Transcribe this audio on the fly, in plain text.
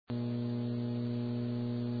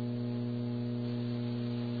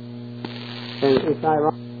It's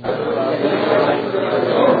ironic.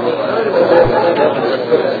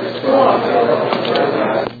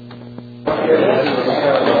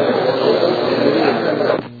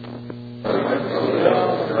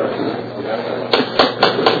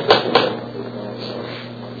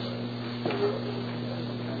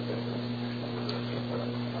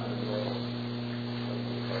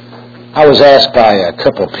 I was asked by a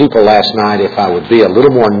couple of people last night if I would be a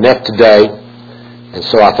little more net today, and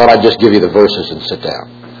so I thought I'd just give you the verses and sit down.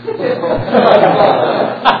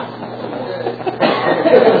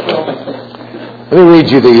 Let me read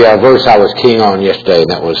you the verse I was keying on yesterday,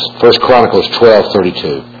 and that was 1 Chronicles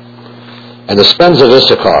 12:32. And the sons of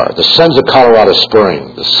Issachar, the sons of Colorado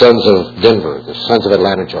Springs, the sons of Denver, the sons of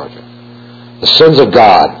Atlanta, Georgia, the sons of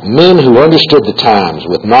God, men who understood the times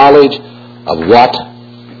with knowledge of what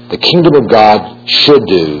the kingdom of God should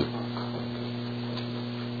do.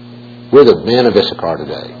 We're the men of Issachar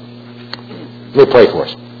today. Let me pray for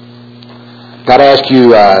us. God, I ask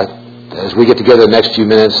you, as we get together the next few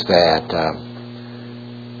minutes, that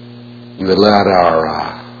you would let our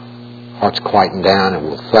hearts quieten down, and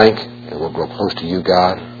we'll think, and we'll grow close to you,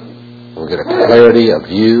 God. We'll get a clarity of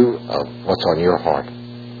you, of what's on your heart.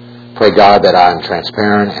 Pray, God, that I am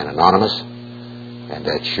transparent and anonymous, and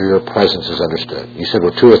that your presence is understood. You said,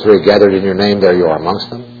 where 2 or 3 are gathered in your name, there you are amongst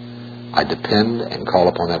them. I depend and call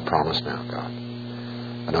upon that promise now, God.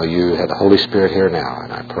 I know you have the Holy Spirit here now,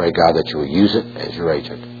 and I pray, God, that you will use it as your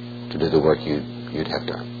agent to do the work you'd have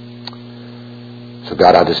done. So,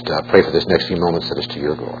 God, I just pray for this next few moments that is to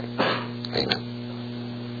your glory. Amen.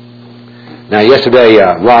 Now, yesterday,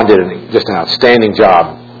 Ron did just an outstanding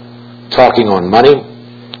job talking on money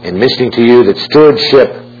and mentioning to you that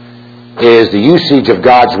stewardship is the usage of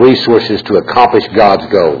God's resources to accomplish God's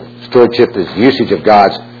goal. Stewardship is the usage of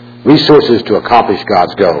God's resources to accomplish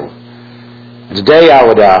God's goal. And today I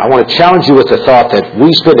want to challenge you with the thought that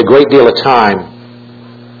we spend a great deal of time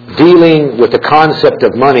dealing with the concept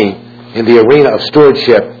of money in the arena of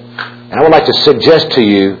stewardship. And I would like to suggest to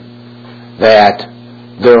you that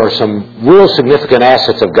there are some real significant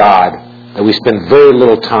assets of God that we spend very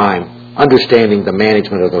little time understanding the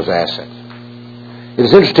management of those assets. It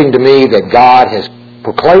is interesting to me that God has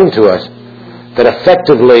proclaimed to us that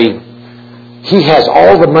effectively He has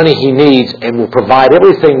all the money He needs and will provide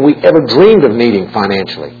everything we ever dreamed of needing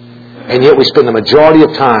financially. And yet we spend the majority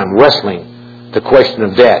of time wrestling the question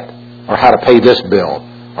of debt, or how to pay this bill,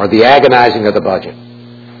 or the agonizing of the budget.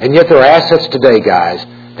 And yet there are assets today, guys,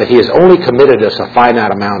 that He has only committed us a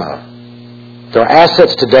finite amount of. There are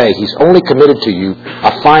assets today He's only committed to you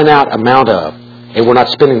a finite amount of, and we're not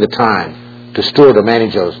spending the time to steward or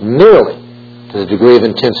manage those nearly to the degree of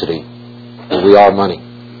intensity that we are money.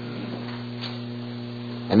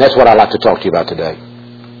 And that's what I'd like to talk to you about today.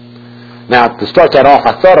 Now, to start that off,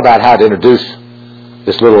 I thought about how to introduce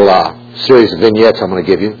this little series of vignettes I'm going to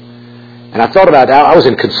give you. And I thought about that. I was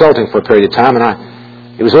in consulting for a period of time, and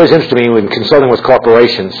it was always interesting to me when consulting with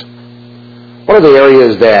corporations. What are the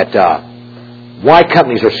areas that why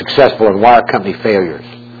companies are successful and why are company failures?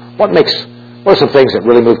 What are some things that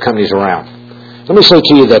really move companies around? Let me say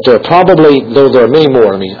to you that there are probably, though there are many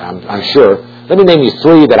more, I'm sure, let me name you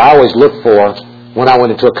 3 that I always look for when I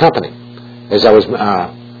went into a company. As I was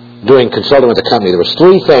doing consulting with a company, there was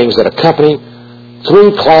 3 things that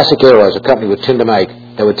 3 classic errors a company would tend to make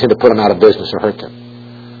that would tend to put them out of business or hurt them.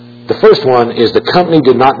 The first one is the company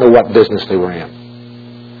did not know what business they were in.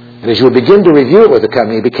 And as you would begin to review it with the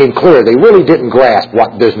company, it became clear they really didn't grasp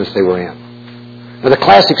what business they were in. Now, the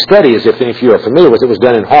classic study, if you are familiar with it, was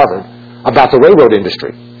done in Harvard about the railroad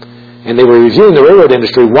industry. And they were reviewing the railroad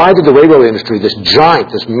industry. Why did the railroad industry, this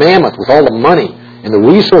giant, this mammoth with all the money and the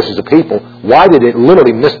resources of people, why did it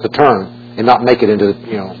literally miss the turn and not make it into the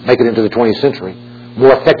 20th century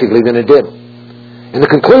more effectively than it did? And the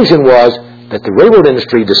conclusion was that the railroad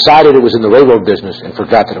industry decided it was in the railroad business and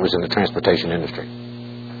forgot that it was in the transportation industry.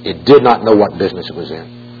 It did not know what business it was in.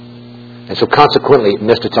 And so consequently, it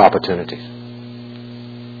missed its opportunities.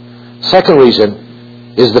 Second reason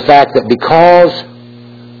is the fact that because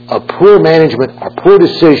of poor management or poor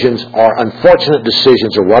decisions or unfortunate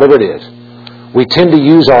decisions or whatever it is, we tend to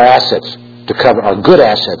use our assets to cover, our good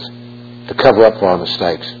assets, to cover up for our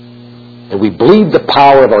mistakes. And we bleed the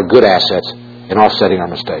power of our good assets in offsetting our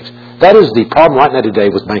mistakes. That is the problem right now today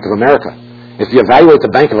with Bank of America. If you evaluate the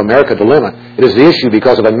Bank of America dilemma, it is the issue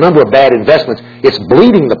because of a number of bad investments. It's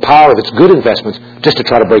bleeding the power of its good investments just to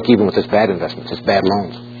try to break even with its bad investments, its bad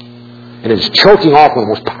loans. And it's choking off one of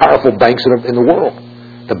the most powerful banks in the world.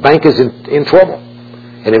 The bank is in trouble.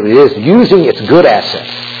 And it is using its good assets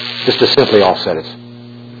just to simply offset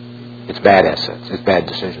its bad assets, its bad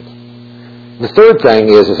decisions. The third thing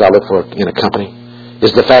is, as I look for in a company,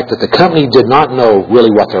 is the fact that the company did not know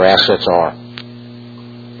really what their assets are.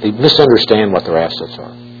 They misunderstand what their assets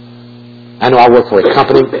are. I know I work for a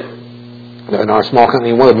company, in our small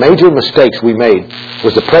company, one of the major mistakes we made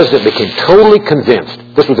was the president became totally convinced,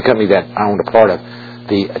 this was the company that I owned a part of,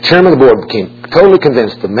 the chairman of the board became totally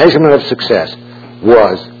convinced the measurement of success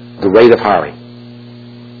was the rate of hiring.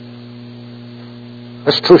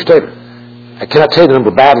 That's a true statement. I cannot tell you the number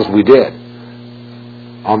of battles we did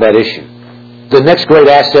on that issue. The next great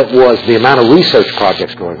asset was the amount of research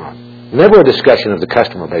projects going on. Never a discussion of the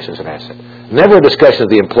customer base as an asset. Never a discussion of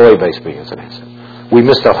the employee base being as an asset. We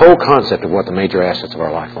missed the whole concept of what the major assets of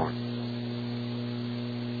our life are.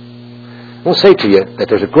 I will say to you that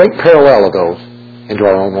there's a great parallel of those into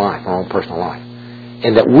our own life, our own personal life.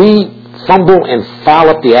 And that we fumble and foul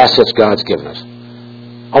up the assets God's given us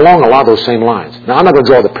along a lot of those same lines. Now, I'm not going to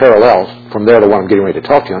draw the parallels from there to what I'm getting ready to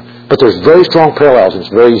talk to you on, but there's very strong parallels and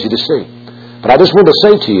it's very easy to see. But I just want to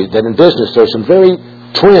say to you that in business there's some very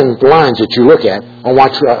twin lines that you look at on why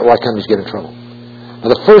companies get in trouble. Now,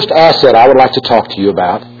 the first asset I would like to talk to you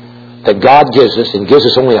about that God gives us and gives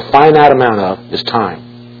us only a finite amount of is time.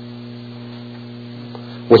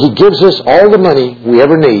 When He gives us all the money we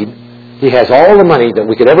ever need, He has all the money that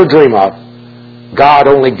we could ever dream of, God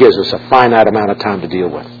only gives us a finite amount of time to deal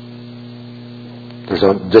with. There's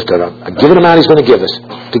just a given amount He's going to give us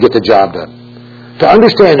to get the job done. To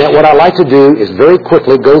understand that, what I like to do is very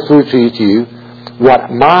quickly go through to you what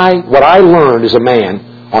I learned as a man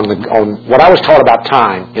on what I was taught about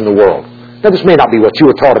time in the world. Now, this may not be what you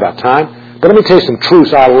were taught about time, but let me tell you some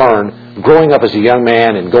truths I learned growing up as a young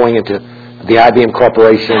man and going into the IBM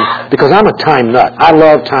Corporation, because I'm a time nut. I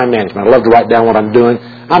love time management. I love to write down what I'm doing.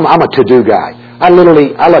 I'm a to-do guy. I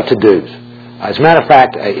love to-dos. As a matter of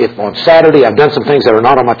fact, if on Saturday I've done some things that are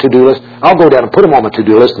not on my to-do list, I'll go down and put them on my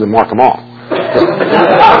to-do list and then mark them off.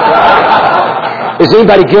 Is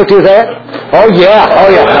anybody guilty of that? Oh yeah.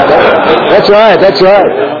 That's right.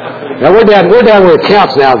 Now we're down where it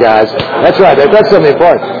counts now, guys. That's right. That's something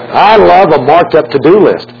important. I love a marked up to-do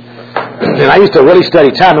list. And I used to really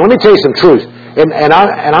study time. And let me tell you some truth.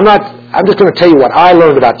 I'm just going to tell you what I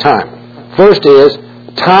learned about time. First is,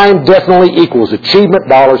 time definitely equals achievement,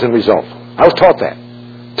 dollars, and results. I was taught that.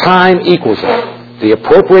 Time equals that. The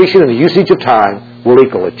appropriation and the usage of time will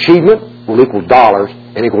equal achievement, will equal dollars,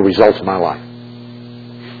 and equal results in my life.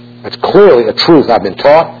 That's clearly a truth I've been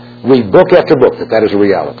taught. Read book after book that is a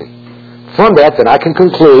reality. From that, then I can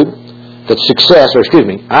conclude that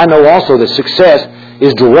I know also that success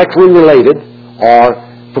is directly related or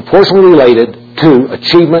proportionally related to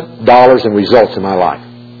achievement, dollars, and results in my life.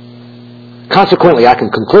 Consequently, I can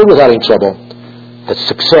conclude without any trouble that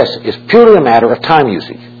success is purely a matter of time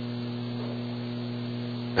usage.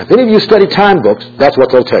 Now, if any of you study time books, that's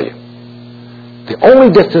what they'll tell you. The only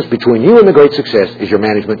difference between you and the great success is your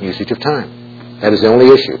management and usage of time. That is the only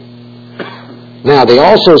issue. Now, they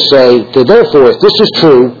also say that therefore, if this is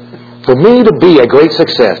true, for me to be a great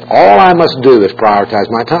success, all I must do is prioritize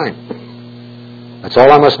my time. That's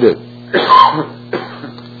all I must do.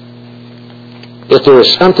 If there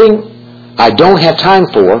is something I don't have time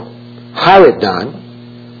for, hire it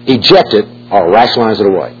done, eject it, or rationalize it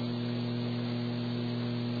away.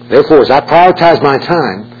 Therefore, as I prioritize my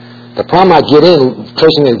time, the problem I get in,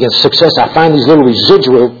 tracing it against success, I find these little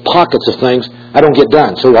residual pockets of things I don't get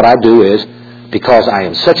done. So what I do is, because I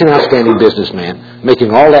am such an outstanding businessman,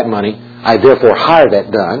 making all that money, I therefore hire that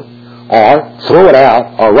done, or throw it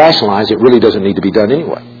out, or rationalize it really doesn't need to be done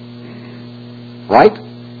anyway. Right?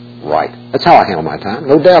 Right. That's how I handle my time,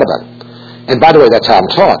 no doubt about it. And by the way, that's how I'm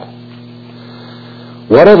taught.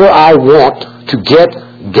 Whatever I want to get,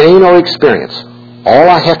 gain, or experience, all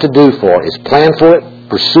I have to do for is plan for it,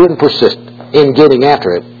 pursue it, and persist in getting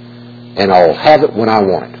after it, and I'll have it when I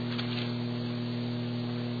want it.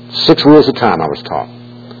 6 rules of time I was taught.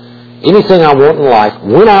 Anything I want in life,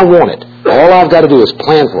 when I want it, all I've got to do is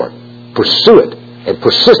plan for it, pursue it, and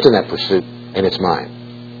persist in that pursuit, and it's mine.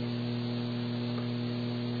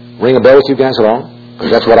 Ring a bell with you guys at all?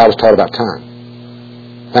 Because that's what I was taught about time.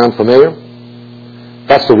 Sound familiar?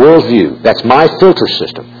 That's the world's view. That's my filter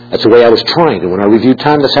system. That's the way I was trained. And when I reviewed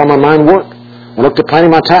time, that's how my mind worked. When I looked at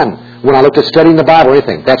planning my time, when I looked at studying the Bible or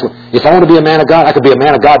anything, if I want to be a man of God, I could be a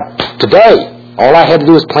man of God today. All I had to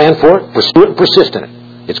do is plan for it, pursue it, and persist in it.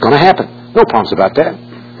 It's going to happen. No problems about that.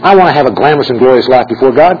 I want to have a glamorous and glorious life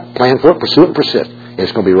before God. Plan for it, pursue it, and persist. And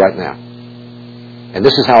it's going to be right now. And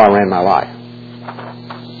this is how I ran my life.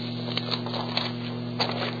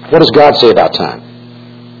 What does God say about time?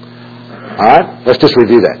 All right? Let's just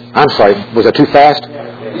review that. I'm sorry. Was I too fast?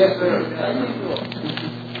 Yes, sir.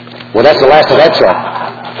 Well, that's the last of that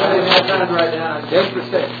chart.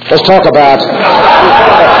 Let's talk about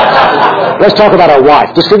our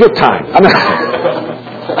wife. Just forget time.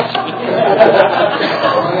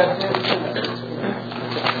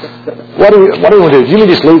 What do we want to do? You may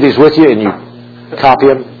just leave these with you and you copy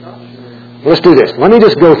them. Well, let's do this. Let me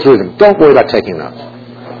just go through them. Don't worry about taking notes.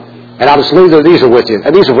 And I'll just leave these are with you.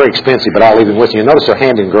 And these are very expensive, but I'll leave them with you. And notice they're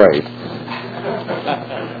hand engraved.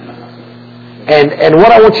 And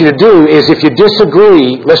what I want you to do is, if you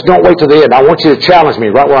disagree, let's don't wait till the end. I want you to challenge me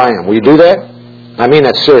right where I am. Will you do that? I mean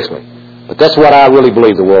that seriously. But that's what I really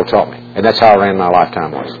believe the world taught me. And that's how I ran my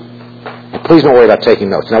lifetime was. And please don't worry about taking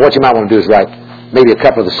notes. Now, what you might want to do is write maybe a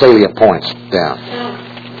couple of the salient points down.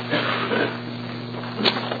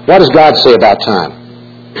 What does God say about time?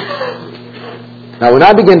 Now, when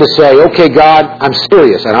I begin to say, okay, God, I'm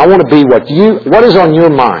serious, and I want to be what is on your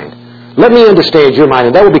mind, let me understand your mind,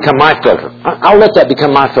 and that will become my filter. I'll let that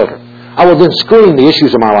become my filter. I will then screen the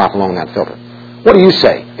issues of my life along that filter. What do you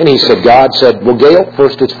say? And he said, God said, well, Gail,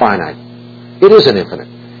 first, it's finite. It isn't infinite.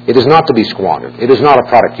 It is not to be squandered. It is not a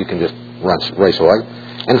product you can just race away.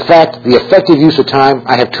 In fact, the effective use of time,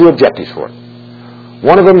 I have two objectives for it.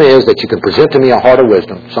 One of them is that you can present to me a heart of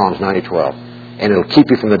wisdom, Psalms 90:12, and it'll keep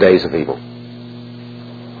you from the days of evil.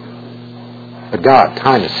 But God,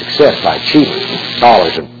 time is success by achievement,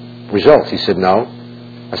 dollars and results. He said, no,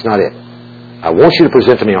 that's not it. I want you to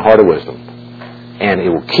present to me a heart of wisdom, and it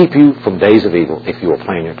will keep you from days of evil if you will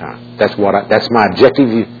plan your time. That's my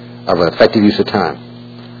objective of an effective use of time.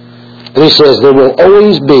 And he says, there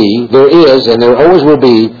is, and there always will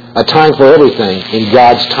be a time for everything in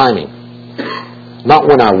God's timing. Not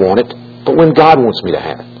when I want it, but when God wants me to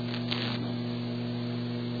have it.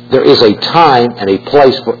 There is a time and a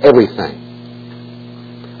place for everything.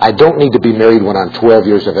 I don't need to be married when I'm 12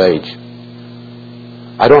 years of age.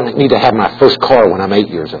 I don't need to have my first car when I'm 8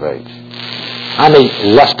 years of age. I may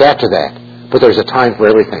lust after that, but there's a time for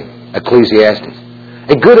everything. Ecclesiastes.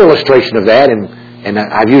 A good illustration of that, and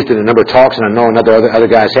I've used it in a number of talks, and I know other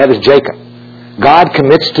guys have, is Jacob. God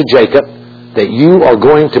commits to Jacob that you are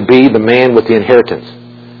going to be the man with the inheritance.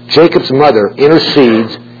 Jacob's mother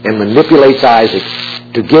intercedes and manipulates Isaac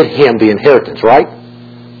to get him the inheritance, right?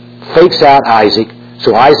 Fakes out Isaac,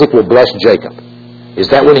 so Isaac will bless Jacob. Is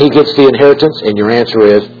that when he gets the inheritance? And your answer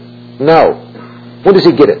is no. When does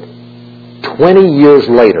he get it? 20 years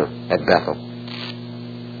later at Bethel.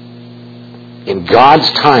 In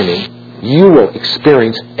God's timing, you will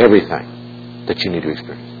experience everything that you need to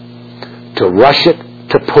experience. To rush it,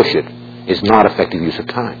 to push it, is not effective use of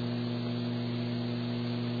time.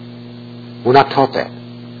 We're not taught that.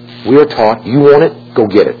 We are taught, you want it, go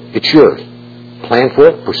get it. It's yours. Plan for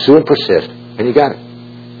it, pursue and persist, and you got it.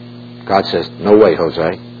 God says, no way,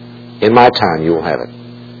 Jose. In my time, you will have it.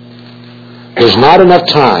 There's not enough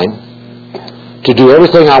time to do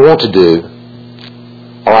everything I want to do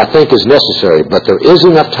or I think is necessary, but there is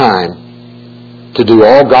enough time to do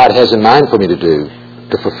all God has in mind for me to do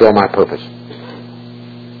to fulfill my purpose.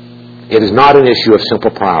 It is not an issue of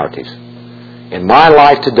simple priorities. In my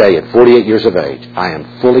life today, at 48 years of age, I am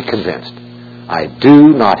fully convinced I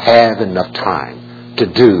do not have enough time to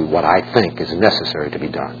do what I think is necessary to be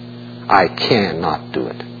done. I cannot do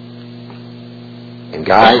it. And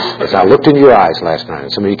guys, as I looked into your eyes last night,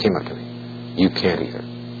 and some of you came up to me, you can't either.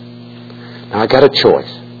 Now I got a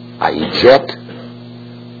choice. I eject,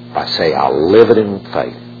 or I say I'll live it in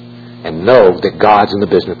faith and know that God's in the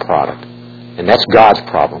business product. And that's God's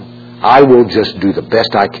problem. I will just do the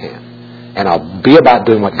best I can. And I'll be about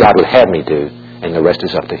doing what God would have me do, and the rest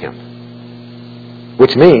is up to Him.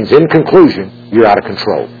 Which means, in conclusion, you're out of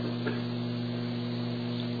control.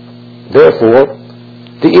 Therefore,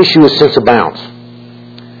 the issue is sense of balance.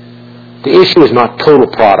 The issue is not total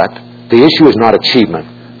product. The issue is not achievement.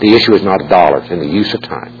 The issue is not dollars in the use of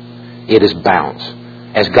time. It is balance.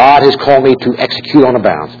 As God has called me to execute on a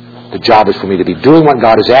balance, the job is for me to be doing what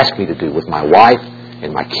God has asked me to do with my wife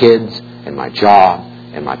and my kids and my job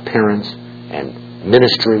and my parents and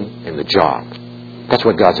ministry and the job. That's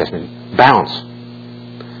what God's asked me to do. Balance.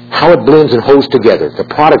 How it blends and holds together, the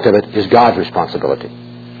product of it is God's responsibility.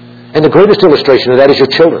 And the greatest illustration of that is your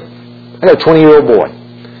children. I got a 20-year-old boy.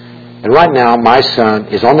 And right now, my son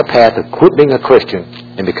is on the path of quit being a Christian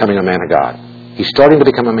and becoming a man of God. He's starting to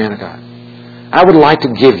become a man of God. I would like to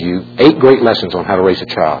give you 8 great lessons on how to raise a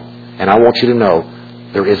child. And I want you to know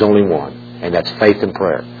there is only one, and that's faith and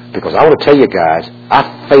prayer. Because I want to tell you guys,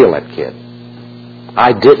 I failed that kid.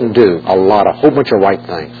 I didn't do a whole bunch of right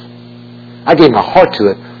things. I gave my heart to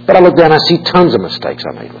it, but I look down and I see tons of mistakes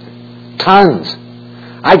I made with it. Tons.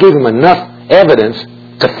 I gave him enough evidence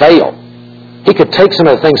to fail. He could take some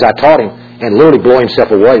of the things I taught him and literally blow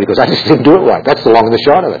himself away because I just didn't do it right. That's the long and the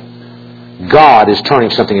short of it. God is turning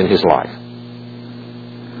something in his life.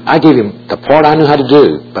 I gave him the part I knew how to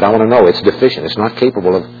do, but I want to know it's deficient. It's not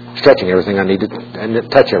capable of stretching everything I need to, and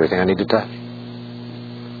touch everything I need to touch.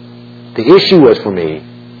 The issue was for me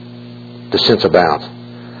the sense of balance.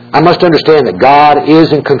 I must understand that God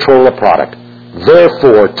is in control of the product.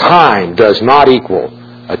 Therefore, time does not equal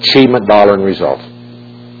achievement, dollar, and results.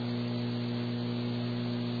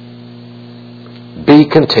 Be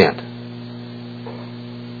content.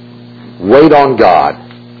 Wait on God.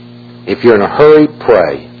 If you're in a hurry,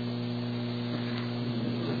 pray.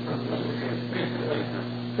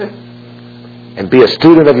 And be a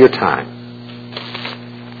student of your time.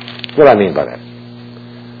 What do I mean by that?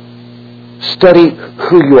 Study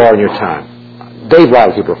who you are in your time. Dave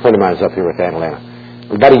Wilder, a friend of mine, is up here with Atlanta.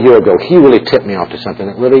 About a year ago, he really tipped me off to something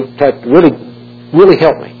that really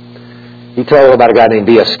helped me. He told about a guy named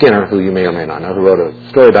B.S. Skinner, who you may or may not know, who wrote a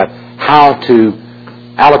story about how to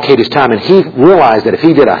allocate his time. And he realized that if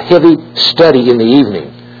he did a heavy study in the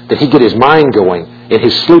evening, that he'd get his mind going, and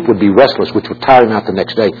his sleep would be restless, which would tire him out the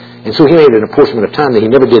next day. And so he made an apportionment of time that he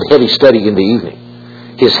never did heavy study in the evening.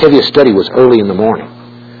 His heaviest study was early in the morning.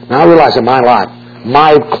 Now I realize in my life,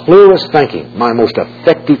 my clearest thinking, my most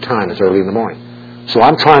effective time is early in the morning. So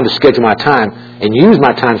I'm trying to schedule my time and use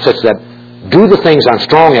my time such that do the things I'm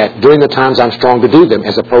strong at during the times I'm strong to do them,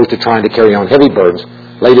 as opposed to trying to carry on heavy burdens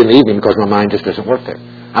late in the evening because my mind just doesn't work there.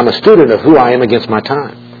 I'm a student of who I am against my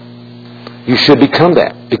time. You should become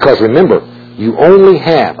that, because remember, you only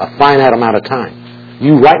have a finite amount of time.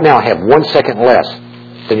 You right now have 1 second less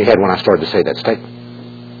than you had when I started to say that statement.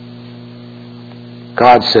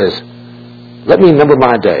 God says, let me number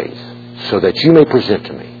my days so that you may present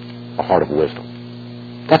to me a heart of wisdom.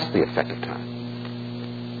 That's the effective time.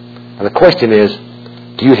 Now the question is,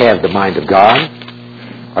 do you have the mind of God,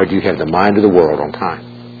 or do you have the mind of the world on time?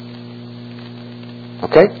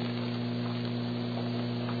 Okay?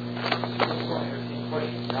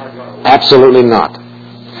 Absolutely not.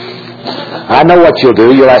 I know what you'll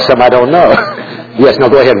do. You'll ask something I don't know. Yes, no,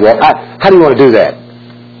 go ahead, Walt. How do you want to do that?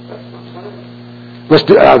 Let's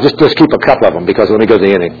just keep a couple of them, because when we go to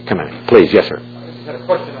the ending, come in. Please, yes, sir. I just had a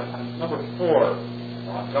question on number 4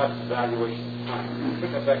 on God's evaluation of time. Can you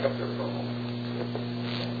bring that back up there for a moment?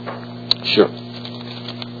 Sure.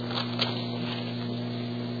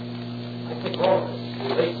 I think all of us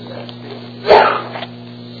relate to that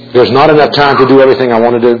statement. There's not enough time to do everything I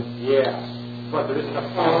want to do? Yeah, but there is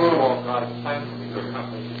enough time to do all God's plan for me to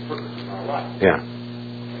accomplish His purpose in our life. Yeah.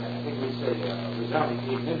 And I think we'd say resounding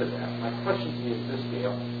amen to that. My question to you is this,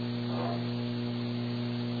 Dale.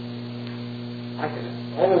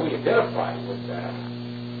 Although we identify with that,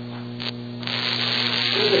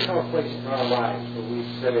 will there come a place in our lives where we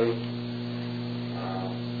say,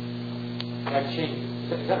 that changes?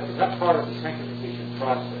 Is that part of the sanctification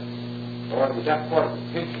process? Or is that part of the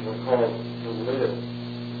tension we're called to live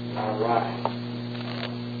in our lives?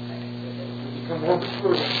 We become more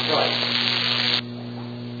mature in Christ.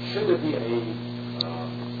 Should there be a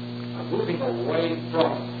moving away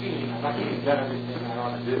from feeling I'm not getting done everything I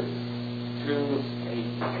ought to do, to a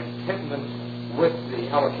contentment with the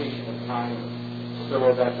allocation of time, so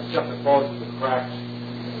that the stuff that falls through the cracks,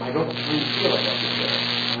 I don't really feel like I can do it.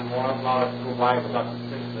 I'm more allowed to go by without the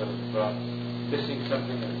sense of missing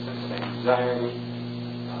something, and a sense of anxiety.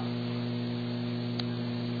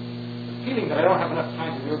 The feeling that I don't have enough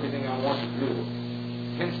time to do everything I want to do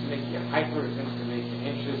tends to make you hyper, it tends to make you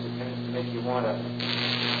anxious, it tends to make you want to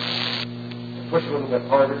push a little bit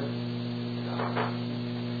harder. The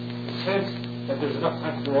sense that there's enough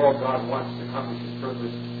time to do all God wants to accomplish His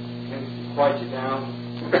purpose tends to quiet you down,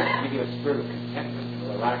 give you a spirit of contentment and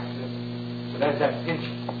relaxedness. So that's that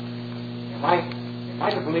tension. Am I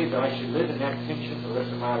to believe that I should live in that tension for the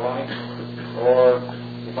rest of my life? Or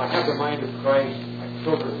if I have the mind of Christ, my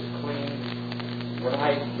filter is clean, would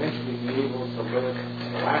I eventually be able to live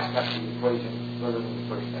the last half of the equation rather than the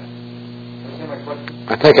first half? Understand my question?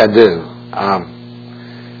 I think I do.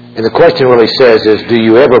 And the question really says is, do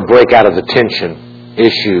you ever break out of the tension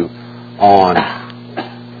issue on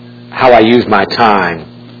how I use my time,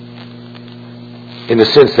 in the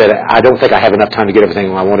sense that I don't think I have enough time to get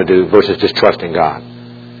everything I want to do, versus just trusting God?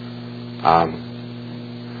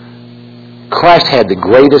 Christ had the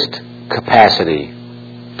greatest capacity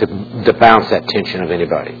to balance that tension of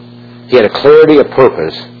anybody. He had a clarity of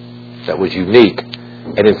purpose that was unique,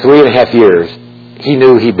 and in 3.5 years, He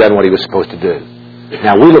knew He'd done what He was supposed to do.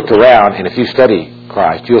 Now, we looked around, and if you study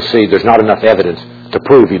Christ, you'll see there's not enough evidence to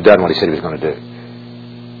prove He'd done what He said He was going to do.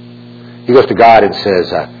 He goes to God and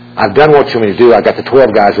says, I've done what you want me to do. I've got the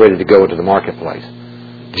 12 guys ready to go into the marketplace.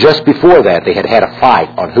 Just before that, they had had a fight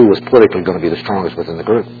on who was politically going to be the strongest within the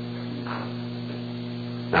group.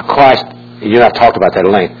 Now Christ, you and I have talked about that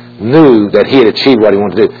at length, knew that he had achieved what he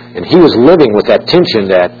wanted to do. And he was living with that tension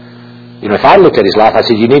that, if I looked at his life, I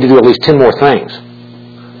said, you need to do at least 10 more things.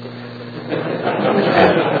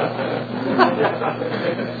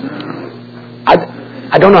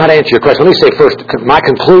 I don't know how to answer your question. Let me say first, my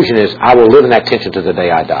conclusion is I will live in that tension to the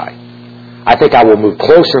day I die. I think I will move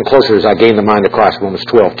closer and closer as I gain the mind of Christ, Romans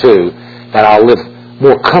 12:2, that I'll live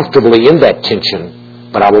more comfortably in that tension,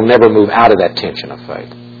 but I will never move out of that tension of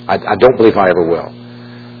faith. I don't believe I ever will.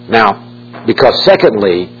 Now, because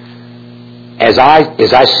secondly, as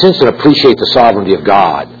I sense and appreciate the sovereignty of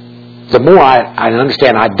God, the more I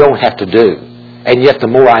understand I don't have to do, and yet the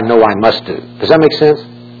more I know I must do. Does that make sense?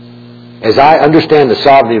 As I understand the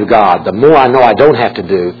sovereignty of God, the more I know I don't have to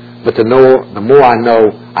do, but the more I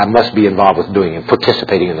know I must be involved with doing and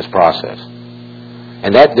participating in this process.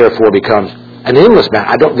 And that therefore becomes an endless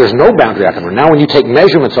boundary. There's no boundary I can run. Now when you take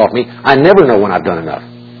measurements off me, I never know when I've done enough.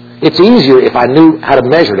 It's easier if I knew how to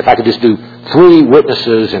measure it. If I could just do 3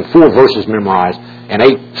 witnesses and 4 verses memorized and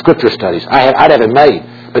 8 scripture studies, I'd have it made.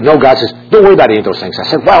 But no, God says, don't worry about any of those things. I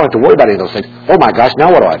said, well, I don't have to worry about any of those things. Oh my gosh,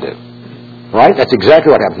 now what do I do? Right? That's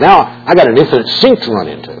exactly what happened. Now I got an infinite sink to run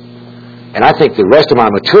into. And I think the rest of my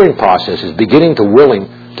maturing process is beginning to willing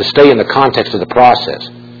to stay in the context of the process,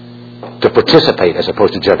 to participate as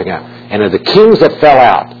opposed to jumping out. And of the kings that fell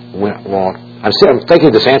out, I'm thinking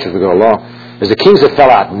of this answer as we go along, as the kings that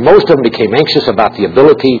fell out, most of them became anxious about the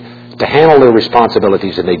ability to handle their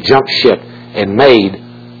responsibilities, and they jumped ship and made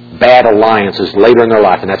bad alliances later in their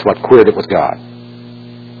life, and that's what queered it with God.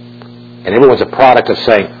 And everyone's a product of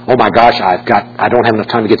saying, oh my gosh, I don't have enough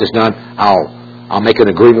time to get this done, I'll make an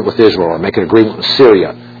agreement with Israel or make an agreement with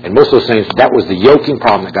Syria. And most of those things, that was the yoking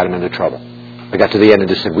problem that got them into trouble. They got to the end and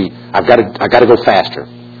just said, I've got to go faster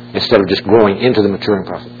instead of just growing into the maturing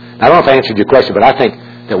process. Now, I don't know if I answered your question, but I think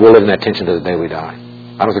that we'll live in that tension to the day we die.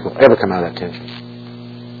 I don't think we'll ever come out of that tension.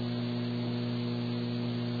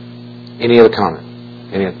 Any other comment?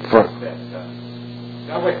 Any other further?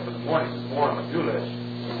 I wait for the morning. It's more on my do list.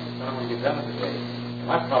 And I'm going to get done with the day.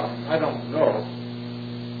 My problem, I don't know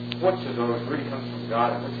which of those really comes from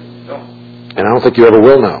God and which of them don't. And I don't think you ever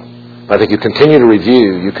will know. But I think you continue to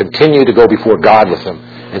review, you continue to go before God with them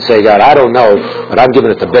and say, God, I don't know, but I'm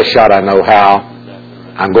giving it the best shot I know how.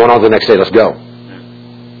 I'm going on to the next day, let's go.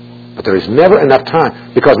 But there is never enough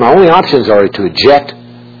time because my only options are to eject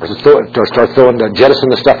or start jettison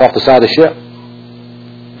the stuff off the side of the ship.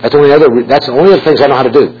 That's the only other things I know how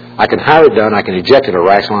to do. I can hire it done, I can eject it or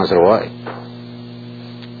rationalize it away.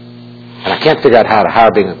 And I can't figure out how to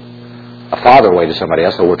hire being a father away to somebody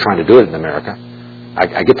else, so we're trying to do it in America.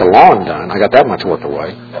 I get the lawn done. I got that much work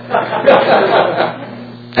away.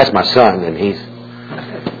 That's my son, and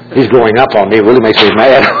he's growing up on me. It really makes me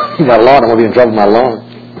mad. My lawn, I'm going to be in trouble with my lawn.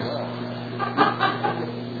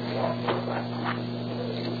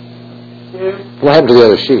 What happened to the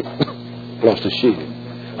other sheet? Lost a sheet.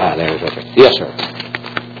 Ah, there it is. Right. Yes, sir.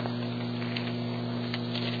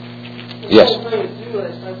 Yes. I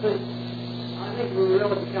think we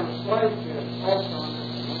really become a slave to it also.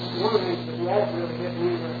 One of the things that Walt really hit me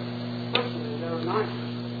with personally the other night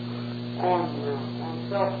on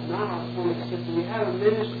self-denial when he said, do we have a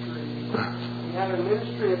ministry? We have a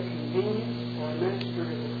ministry of convenience or a ministry of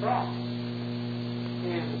the cross.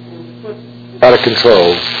 And to put out of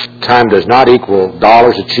control, time does not equal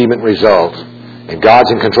dollars, achievement, results, and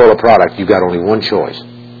God's in control of product, you've got only one choice.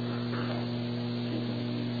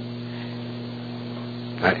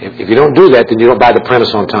 If you don't do that, then you don't buy the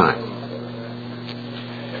premise on time.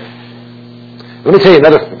 Let me tell you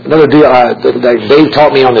another deal that Dave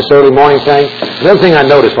taught me on this early morning thing. Another thing I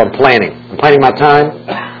noticed while I'm planning my time.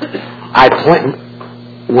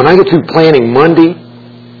 When I get through planning Monday,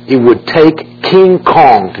 it would take King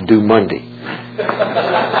Kong to do Monday.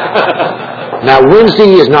 Now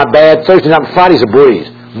Wednesday is not bad. Thursday not. Friday's a breeze.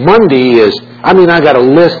 Monday is. I got a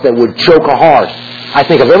list that would choke a horse. I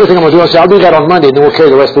think of everything I'm going to do. I say I'll do that on Monday, and then we'll carry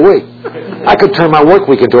the rest of the week. I could turn my work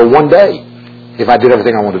week into a one day if I did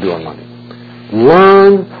everything I want to do on Monday.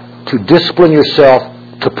 Learn to discipline yourself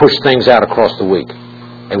to push things out across the week.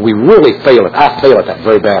 And we really fail at I fail at that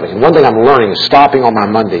very badly. And one thing I'm learning is stopping on my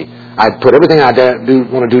Monday. I put everything I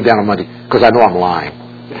want to do down on Monday because I know I'm lying.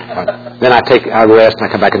 Then I rest and I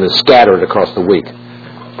come back and then scatter it across the week.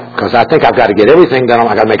 Because I think I've got to get everything done.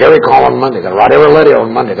 I've got to make every call on Monday. I've got to write every letter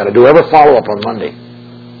on Monday. I've got to do every follow-up on Monday.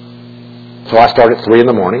 So I start at 3 in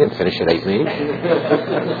the morning and finish at 8 in the evening.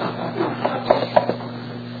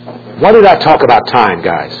 Why did I talk about time,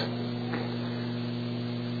 guys?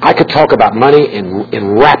 I could talk about money and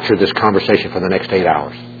enrapture this conversation for the next 8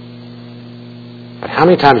 hours. But how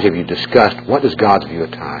many times have you discussed what is God's view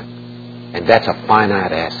of time? And that's a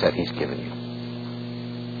finite asset He's given you.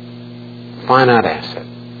 Finite asset.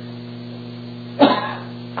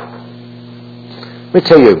 Let me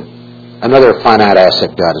tell you another finite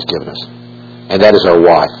asset God has given us. And that is our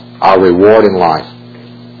wife. Our reward in life.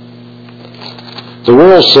 The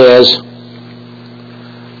world says,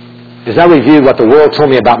 as I reviewed what the world told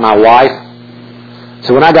me about my wife,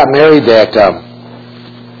 so when I got married that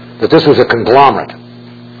this was a conglomerate,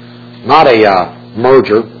 not a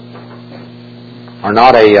merger, or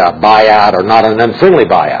not a buyout, or not an unfriendly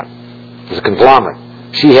buyout. It was a conglomerate.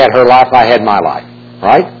 She had her life, I had my life.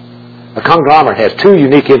 Right? A conglomerate has two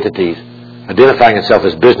unique entities identifying itself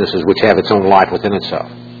as businesses which have its own life within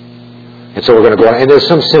itself. And so we're going to go on, and there's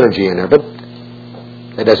some synergy in there, but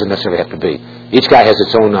it doesn't necessarily have to be. Each guy has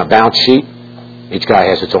its own balance sheet. Each guy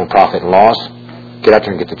has its own profit and loss. Get out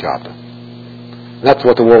there and get the job done. And that's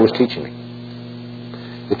what the world was teaching me.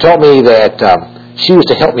 It taught me that she was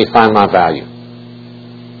to help me find my value.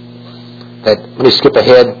 That, let me skip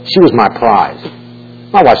ahead, she was my prize.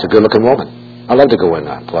 My wife's a good-looking woman. I love to go in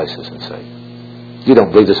places and say, you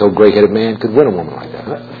don't believe this old gray-headed man could win a woman like that,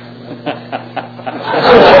 huh?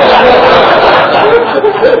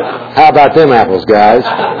 How about them apples, guys?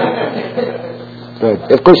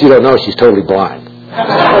 But of course you don't know she's totally blind.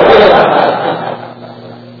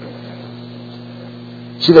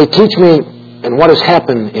 See, they teach me, and what has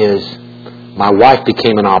happened is my wife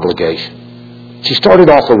became an obligation. She started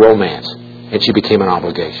off a romance, and she became an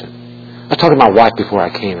obligation. I was talking to my wife before I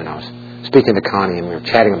came, and I was speaking to Connie, and we were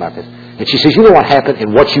chatting about this. And she says, you know what happened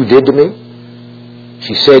and what you did to me?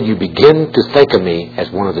 She said, you begin to think of me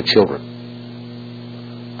as one of the children.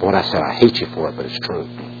 What I said, I hate you for it, but it's true.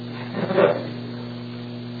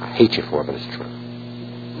 I hate you for it, but it's true.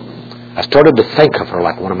 I started to think of her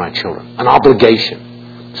like one of my children. An obligation.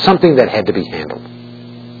 Something that had to be handled.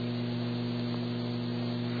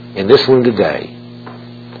 In this room today,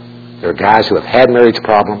 there are guys who have had marriage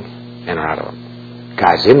problems and are out of them.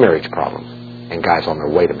 Guys in marriage problems and guys on their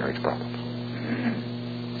way to marriage problems.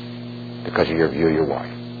 Because of your view of your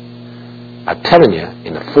wife. I'm telling you,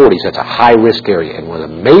 in the 40s, that's a high-risk area. And one of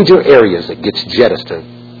the major areas that gets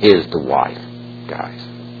jettisoned is the wife, guys.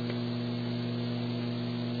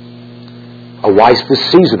 A wife is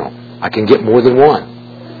seasonal. I can get more than one.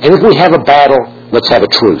 And if we have a battle, let's have a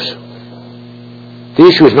truce. The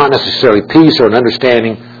issue is not necessarily peace or an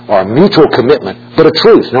understanding or a mutual commitment, but a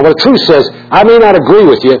truce. Now, what a truce says, I may not agree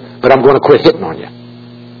with you, but I'm going to quit hitting on you.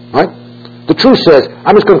 Right? The truce says,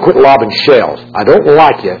 I'm just going to quit lobbing shells. I don't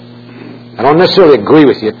like you. I don't necessarily agree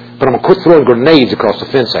with you, but I'm going to quit throwing grenades across the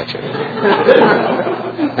fence at you.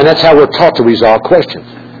 And that's how we're taught to resolve questions.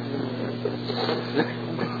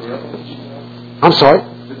 I'm sorry?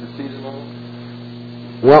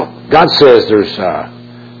 Well, God says there's,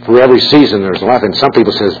 for every season there's a life, and some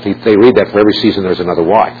people says they read that for every season there's another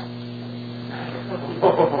wife.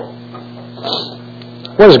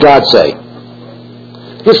 What does God say?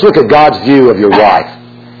 Let's look at God's view of your wife.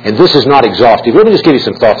 And this is not exhaustive. Let me just give you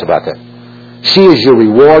some thoughts about that. She is your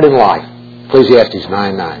reward in life. Ecclesiastes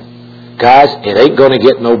 9:9. Guys, it ain't going to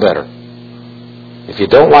get no better. If you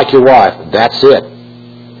don't like your wife, that's it.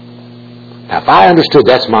 Now, if I understood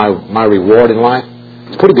that's my reward in life,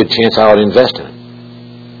 it's a pretty good chance I ought to invest in it.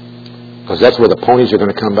 Because that's where the ponies are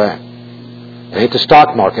going to come back. It ain't the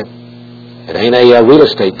stock market. It ain't a real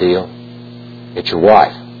estate deal. It's your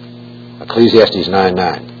wife. Ecclesiastes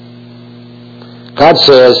 9:9. God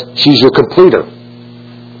says she's your completer.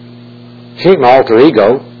 She ain't my alter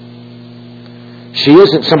ego. She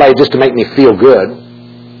isn't somebody just to make me feel good.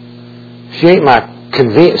 She ain't my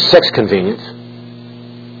sex convenience.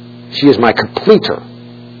 She is my completer.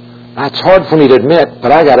 Now, it's hard for me to admit,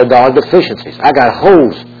 but I got a dog deficiencies. I got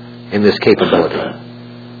holes in this capability.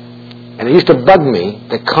 And it used to bug me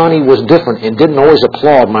that Connie was different and didn't always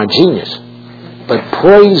applaud my genius. But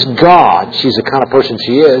praise God, she's the kind of person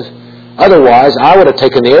she is. Otherwise, I would have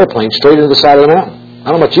taken the airplane straight into the side of the mountain. I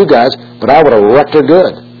don't know about you guys, but I would have wrecked her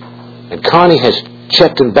good. And Connie has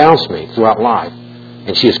checked and bounced me throughout life.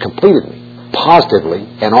 And she has completed me, positively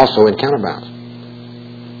and also in counterbalance.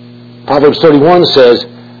 Proverbs 31 says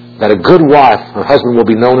that a good wife, her husband will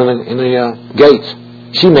be known in the gates.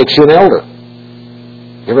 She makes you an elder.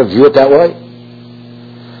 You ever view it that way?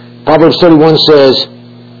 Proverbs 31 says,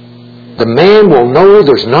 the man will know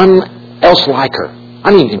there's none else like her.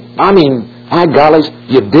 I mean, my gollies,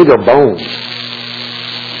 you dig her bones.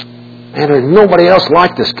 Man, there's nobody else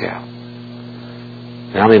like this gal.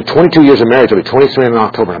 Now, I'm in 22 years of marriage. I'll be 23 in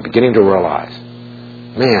October. I'm beginning to realize,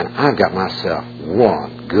 man, I've got myself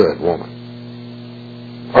one good woman.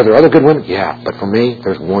 Are there other good women? Yeah, but for me,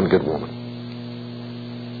 there's one good woman.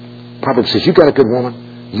 Proverbs says, you got a good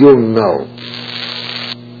woman? you'll know.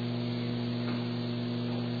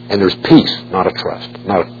 And there's peace, not a trust,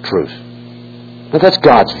 not a truce. But that's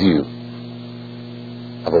God's view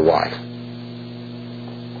of a wife.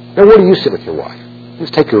 Now, where do you sit with your wife?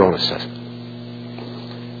 Just take your own assessment.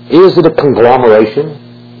 Is it a conglomeration?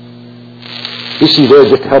 Is she there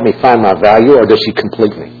just to help me find my value, or does she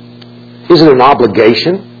complete me? Is it an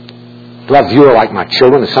obligation? Do I view her like my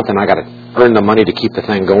children? Is something I got to earn the money to keep the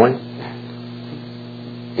thing going?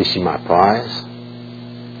 Is she my prize?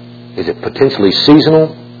 Is it potentially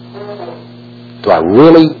seasonal? Do I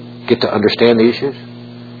really get to understand the issues?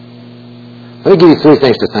 Let me give you 3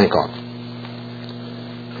 things to think on.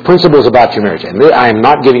 Principles about your marriage. And I am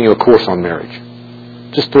not giving you a course on marriage.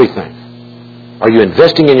 Just 3 things. Are you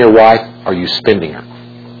investing in your wife? Are you spending her?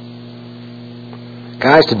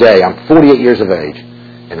 Guys, today, I'm 48 years of age,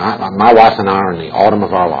 and my wife and I are in the autumn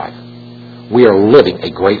of our life. We are living a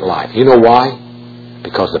great life. You know why?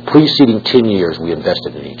 Because the preceding 10 years we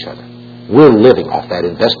invested in each other. We're living off that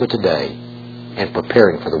investment today and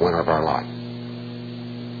preparing for the winter of our life.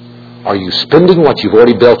 Are you spending what you've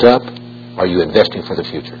already built up? Or are you investing for the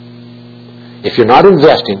future? If you're not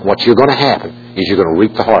investing, what's going to happen is you're going to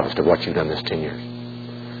reap the harvest of what you've done this 10 years.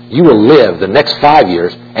 You will live the next 5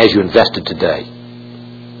 years as you invested today.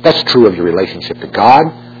 That's true of your relationship to God.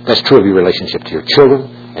 That's true of your relationship to your children.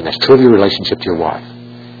 And that's true of your relationship to your wife.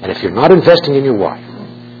 And if you're not investing in your wife,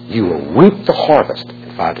 you will reap the harvest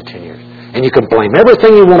in 5 to 10 years. And you can blame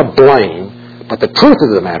everything you want to blame, but the truth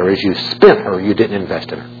of the matter is you spent her, you didn't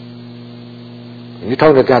invest in her. And you're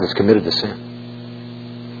talking to a guy that's committed to sin.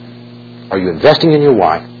 Are you investing in your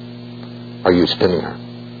wife? Are you spending her?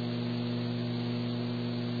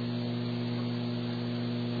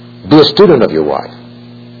 Be a student of your wife.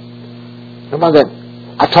 How about that?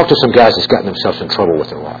 I've talked to some guys that's gotten themselves in trouble with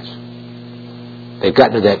their wives. They've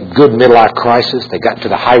gotten to that good midlife crisis. They got to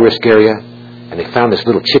the high-risk area, and they found this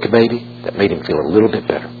little chick baby that made him feel a little bit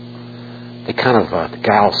better. They the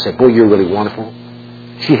gal said, "Boy, you're really wonderful."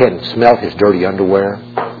 She hadn't smelled his dirty underwear.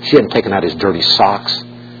 She hadn't taken out his dirty socks.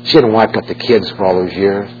 She hadn't wiped up the kids for all those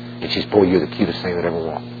years. And she's, "Boy, you're the cutest thing that ever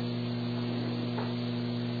walked."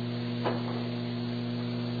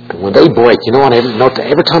 And when they break, you know what?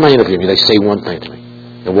 Every time I interview them, they say one thing to me.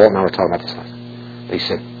 And Walt and I were talking about this last night. They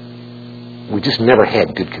said, "We just never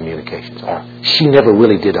had good communications." Or, "She never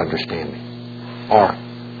really did understand me." Or,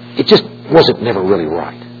 "It just wasn't never really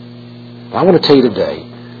right." Well, I want to tell you today,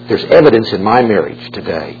 there's evidence in my marriage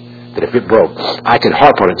today that if it broke, I could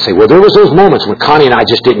harp on it and say, "Well, there was those moments when Connie and I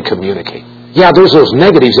just didn't communicate." Yeah, there's those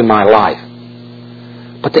negatives in my life.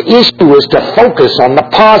 But the issue is to focus on the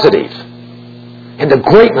positive and the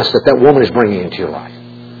greatness that woman is bringing into your life.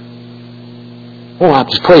 Well, I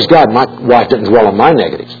just praise God my wife didn't dwell on my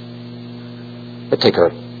negatives. It'd take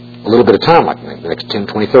her a little bit of time, like the next 10,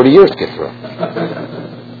 20, 30 years to get through.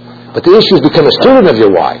 But the issue is become a student of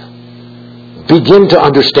your wife. Begin to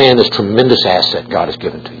understand this tremendous asset God has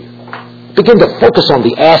given to you. Begin to focus on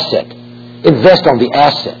the asset. Invest on the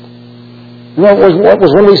asset. You know what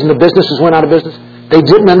was one reason the businesses went out of business? They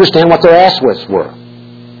didn't understand what their assets were.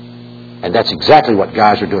 And that's exactly what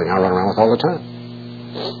guys are doing. I run around with all the time.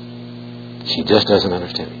 She just doesn't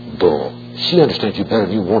understand me. Bull. She understands you better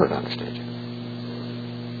than you want her to understand you.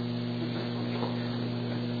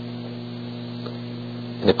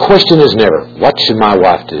 And the question is never, what should my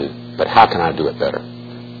wife do? But how can I do it better?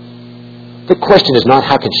 The question is not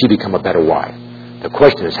how can she become a better wife. The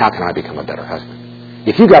question is how can I become a better husband.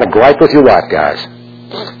 If you got a gripe with your wife, guys,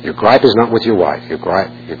 your gripe is not with your wife. Your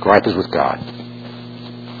gripe is with God.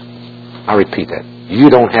 I repeat that. You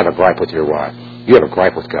don't have a gripe with your wife. You have a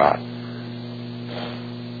gripe with God.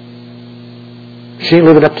 She ain't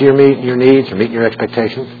living up to your needs or meeting your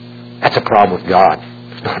expectations. That's a problem with God.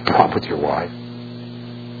 It's not a problem with your wife.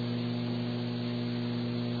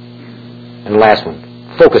 And the last one,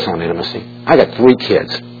 focus on intimacy. I got 3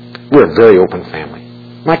 kids. We're a very open family.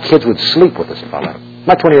 My kids would sleep with us if I let them.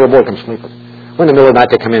 My 20-year-old boy comes sleep with us. When in the middle of the night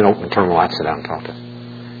they come in, open and turn the lights, sit down and talk to us.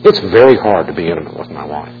 It's very hard to be intimate with my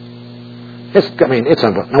wife. It's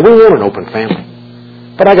unbelievable. Now, we want an open family.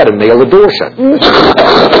 But I got to nail the door shut.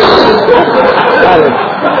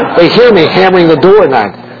 They hear me hammering the door at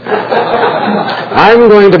night. I'm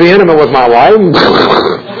going to be intimate with my wife.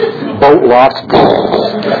 Bolt locks.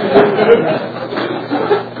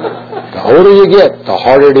 The older you get, the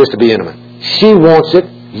harder it is to be intimate. She wants it,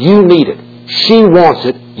 you need it. She wants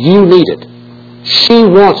it, you need it. She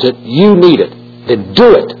wants it, you need it. Then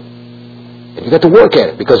do it. And you got to work at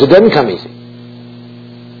it because it doesn't come easy.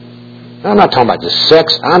 I'm not talking about just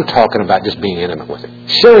sex. I'm talking about just being intimate with her.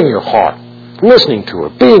 Sharing your heart. Listening to her.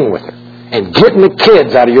 Being with her. And getting the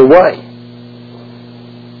kids out of your way.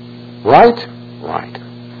 Right? Right.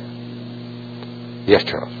 Yes,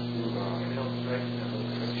 Charles.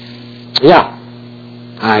 Yeah.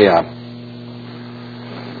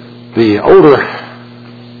 The older,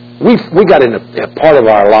 we got in a part of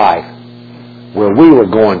our life where we were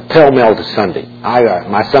going pell-mell to Sunday.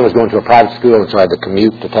 My son was going to a private school, and so I had to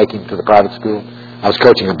commute to take him to the private school. I was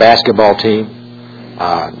coaching a basketball team.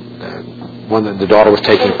 The daughter was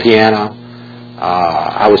taking piano.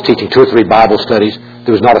 I was teaching 2 or 3 Bible studies.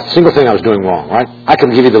 There was not a single thing I was doing wrong, right? I can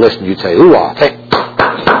give you the list and you'd say, ooh-ah,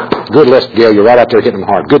 good list, Gail. You're right out there hitting them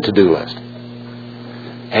hard. Good to-do list.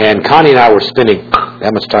 And Connie and I were spending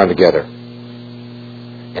that much time together.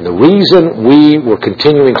 And the reason we were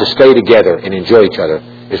continuing to stay together and enjoy each other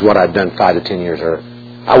is what I'd done 5 to 10 years earlier.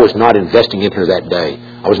 I was not investing in her that day.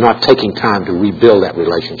 I was not taking time to rebuild that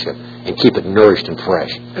relationship and keep it nourished and fresh.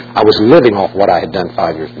 I was living off what I had done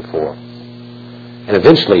 5 years before. And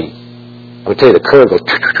eventually, I would tell you, the curve goes,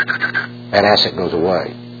 that asset goes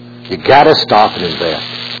away. You got to stop and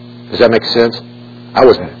invest. Does that make sense?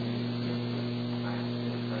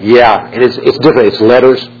 Yeah, and it's different. It's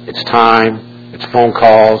letters, it's time, it's phone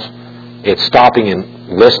calls, it's stopping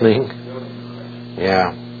and listening.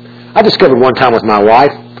 Yeah. I discovered one time with my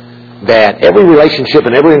wife that every relationship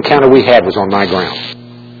and every encounter we had was on my ground.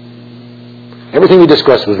 Everything we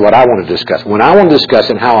discussed was what I wanted to discuss, when I wanted to discuss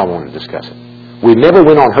it, and how I wanted to discuss it. We never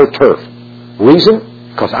went on her turf. Reason?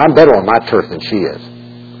 Because I'm better on my turf than she is.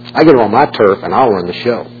 I get her on my turf, and I'll run the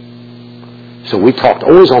show. So we talked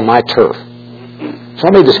always on my turf. So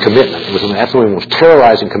I made this commitment. That's one of the most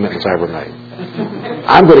terrorizing commitments I ever made.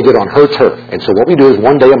 I'm going to get on her turf. And so what we do is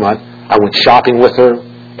one day a month, I went shopping with her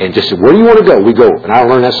and just said, where do you want to go? We go. And I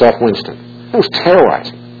learned that off Winston. It was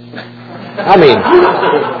terrorizing. I mean,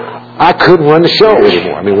 I couldn't run the show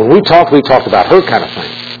anymore. I mean, when we talked about her kind of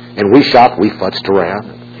thing. And we shopped, we futzed around.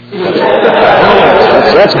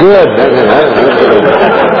 That's good.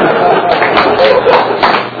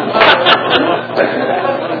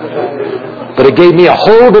 But it gave me a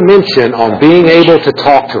whole dimension on being able to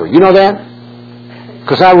talk to her. You know that?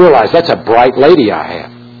 Because I realized that's a bright lady I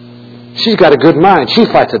have. She's got a good mind. She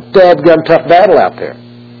fights a dadgum tough battle out there.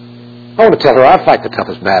 I want to tell her I fight the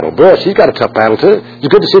toughest battle. Boy, she's got a tough battle too. It's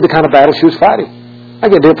good to see the kind of battle she was fighting. I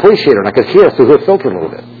get to appreciate her, and I could hear through her filter a little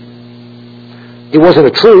bit. It wasn't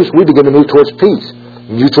a truce. We began to move towards peace,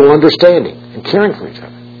 mutual understanding, and caring for each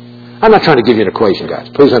other. I'm not trying to give you an equation, guys.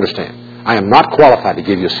 Please understand. I am not qualified to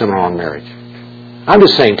give you a seminar on marriage. I'm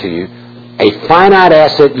just saying to you, a finite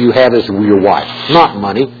asset you have is your wife. Not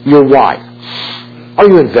money, your wife. Are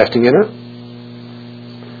you investing in her?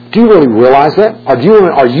 Do you really realize that? Are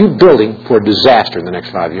you building for a disaster in the next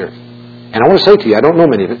 5 years? And I want to say to you, I don't know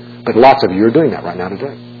many of it, but lots of you are doing that right now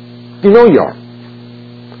today. You know you are.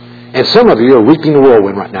 And some of you are reaping the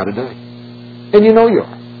whirlwind right now today. And you know you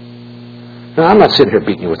are. Now, I'm not sitting here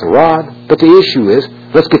beating you with a rod, but the issue is,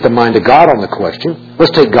 let's get the mind of God on the question.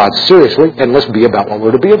 Let's take God seriously, and let's be about what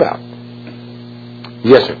we're to be about.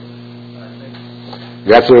 Yes, sir.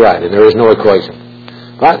 You're absolutely right, and there is no equation.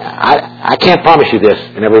 But I can't promise you this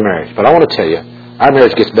in every marriage, but I want to tell you, our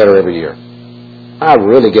marriage gets better every year. I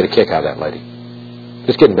really get a kick out of that lady.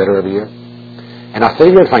 It's getting better every year. And I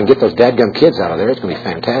figure if I can get those dadgum kids out of there, it's going to be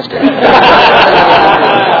fantastic.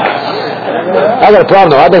 I got a problem,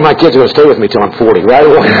 though. I think my kids are going to stay with me till I'm 40, right?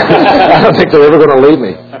 I don't think they're ever going to leave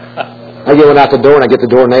me. I get one out the door, and I get the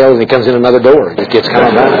door nailed, and he comes in another door. It just gets kind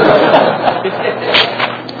of bad.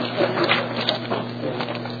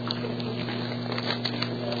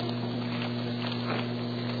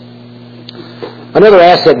 Another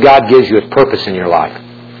asset God gives you is purpose in your life.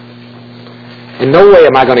 In no way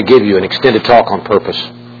am I going to give you an extended talk on purpose.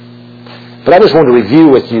 But I just want to review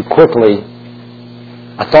with you quickly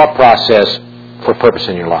a thought process for purpose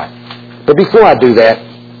in your life. But before I do that,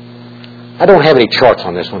 I don't have any charts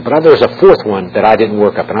on this one, but there's a fourth one that I didn't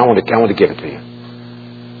work up, and I want to give it to you.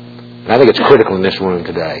 And I think it's critical in this room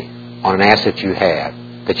today on an asset you have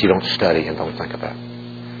that you don't study and don't think about.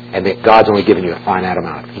 And that God's only given you a finite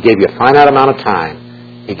amount. He gave you a finite amount of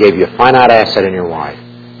time. He gave you a finite asset in your wife.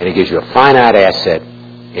 And He gives you a finite asset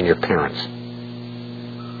in your parents.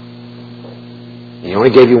 He only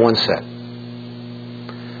gave you one set.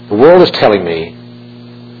 The world is telling me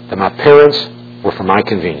that my parents were for my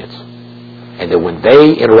convenience. And that when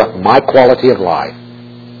they interrupt my quality of life,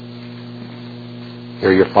 here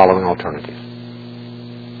are your following alternatives.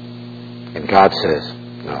 And God says,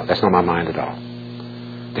 no, that's not my mind at all.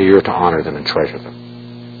 That you're to honor them and treasure them.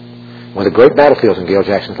 One of the great battlefields in Gail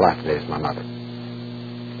Jackson's life today is my mother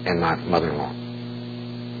and my mother-in-law.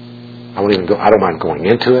 I don't mind going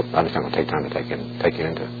into it. I'm just not going to take time to take you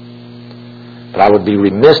into it. But I would be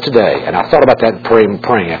remiss today, and I thought about that praying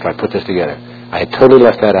after I put this together. I had totally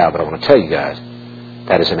left that out, but I want to tell you guys,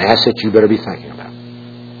 that is an asset you better be thinking about.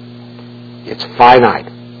 It's finite.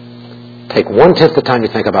 Take 1/10 the time you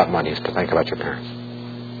think about money is to think about your parents.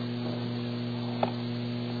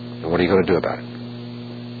 And what are you going to do about it?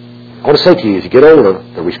 I want to say to you, as you get older,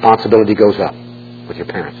 the responsibility goes up with your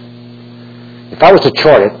parents. If I was to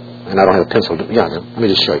chart it, and I don't have a pencil, let me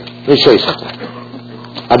just show you. Let me show you something.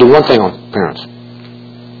 I'll do one thing on parents.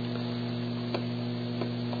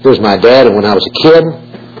 Here's my dad, and when I was a kid,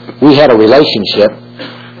 we had a relationship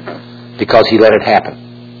because he let it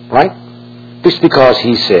happen. Right? Just because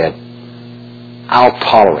he said, I'll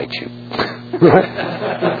tolerate you.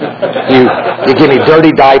 You give me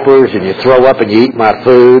dirty diapers, and you throw up, and you eat my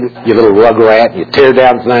food, you little rugrat, and you tear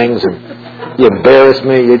down things, and you embarrass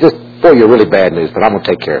me. You're really bad news, but I'm going to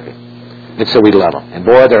take care of you. And so we love them. And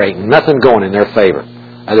boy, there ain't nothing going in their favor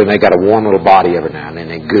other than they got a warm little body every now and then.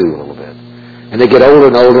 They goo a little bit. And they get older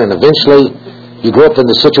and older, and eventually you grow up in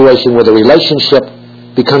the situation where the relationship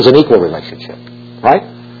becomes an equal relationship. Right?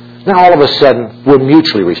 Now all of a sudden, we're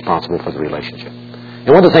mutually responsible for the relationship. And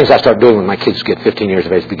one of the things I start doing when my kids get 15 years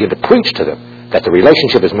of age is begin to preach to them that the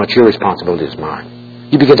relationship is much your responsibility as mine.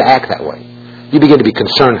 You begin to act that way. You begin to be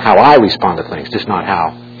concerned how I respond to things, just not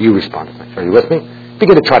how you respond to things. Are you with me?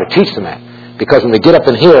 Begin to try to teach them that. Because when they get up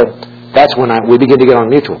in here, that's when we begin to get on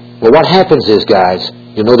mutual. Well, what happens is, guys,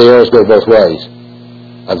 you know the arrows go both ways.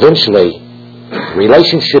 Eventually,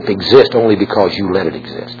 relationship exists only because you let it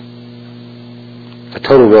exist. A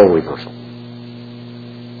total role reversal.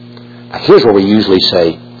 Now, here's where we usually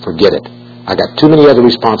say, forget it. I got too many other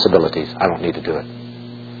responsibilities. I don't need to do it.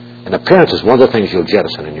 And appearance is one of the things you'll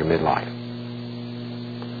jettison in your midlife.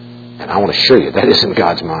 And I want to assure you, that isn't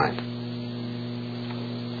God's mind.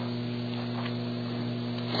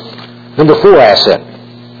 Number 4 asset,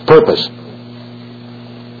 purpose.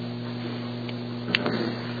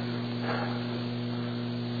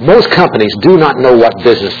 Most companies do not know what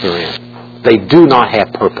business they're in. They do not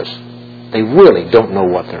have purpose. They really don't know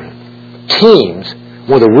what they're in. Teams,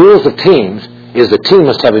 one of the rules of teams is the team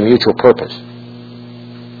must have a mutual purpose.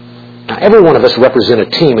 Now, every one of us represent a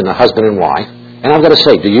team in the husband and wife. And I've got to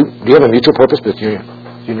say, do you have a mutual purpose with you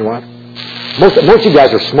and your wife? Most of you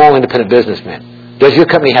guys are small independent businessmen. Does your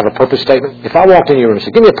company have a purpose statement? If I walked in your room and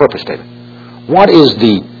said, give me a purpose statement. What is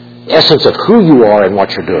the essence of who you are and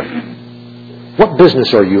what you're doing? What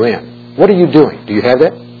business are you in? What are you doing? Do you have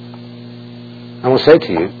that? I want to say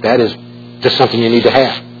to you, that is just something you need to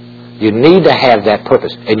have. You need to have that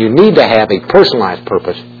purpose. And you need to have a personalized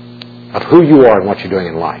purpose of who you are and what you're doing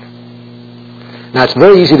in life. Now, it's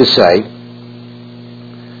very easy to say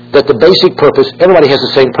that the basic purpose, everybody has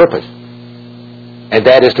the same purpose. And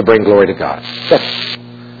that is to bring glory to God.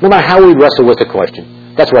 No matter how we wrestle with the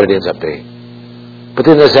question, that's what it ends up being. But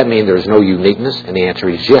then does that mean there's no uniqueness? And the answer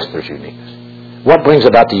is yes, there's uniqueness. What brings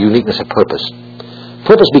about the uniqueness of purpose?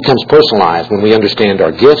 Purpose becomes personalized when we understand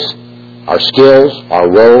our gifts, our skills, our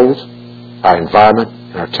roles, our environment,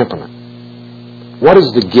 and our temperament. What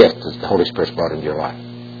is the gift that the Holy Spirit's brought into your life?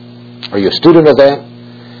 Are you a student of that?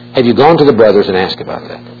 Have you gone to the brothers and asked about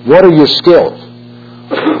that? What are your skills?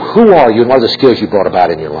 Who are you and what are the skills you brought about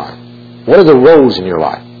in your life? What are the roles in your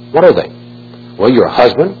life? What are they? Well, you're a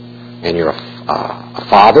husband, and you're a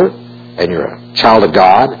father, and you're a child of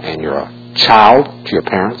God, and you're a child to your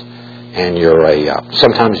parents, and you're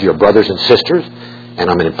sometimes you're brothers and sisters, and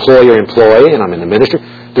I'm an employee, and I'm in the ministry.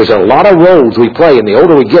 There's a lot of roles we play, and the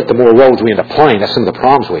older we get, the more roles we end up playing. That's some of the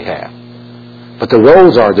problems we have. But the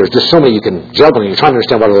roles there's just so many you can juggle, and you're trying to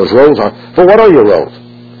understand what those roles are. But what are your roles?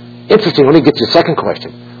 Interesting, let me get to the second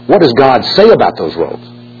question. What does God say about those roles?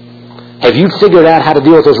 Have you figured out how to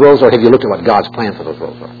deal with those roles, or have you looked at what God's plan for those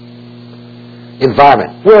roles are?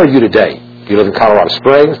 Environment. Where are you today? Do you live in Colorado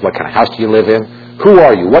Springs? What kind of house do you live in? Who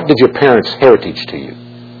are you? What did your parents heritage to you?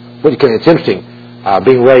 It's interesting,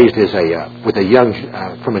 being raised as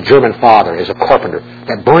from a German father as a carpenter.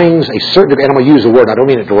 That brings a certain, and I'm going to use the word, I don't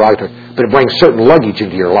mean it derogatory, but it brings certain luggage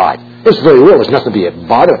into your life. It's very real. There's nothing to be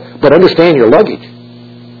bothered, but understand your luggage.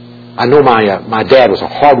 I know my dad was a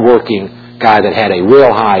hard-working guy that had a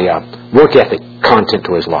real high work ethic content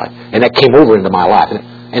to his life, and that came over into my life.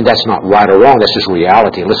 And that's not right or wrong. That's just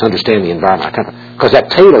reality. And let's understand the environment. Because that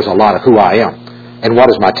tailors a lot of who I am and what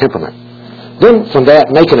is my temperament. Then from that,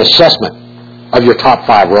 make an assessment of your top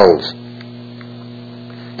 5 roles.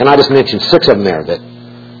 And I just mentioned 6 of them there. That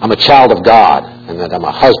I'm a child of God, and that I'm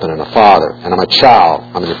a husband and a father, and I'm a child,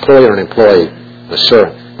 I'm an employer and an employee, and a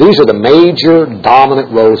servant. These are the major dominant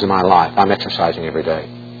roles in my life I'm exercising every day.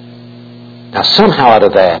 Now somehow out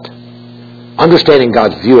of that, understanding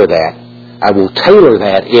God's view of that, I will tailor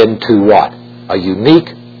that into what? a unique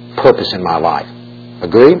purpose in my life.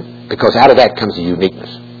 Agreed? Because out of that comes the uniqueness.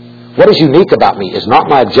 What is unique about me is not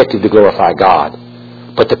my objective to glorify God,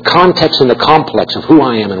 but the context and the complex of who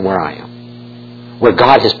I am and where I am, where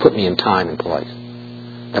God has put me in time and place.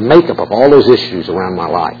 The makeup of all those issues around my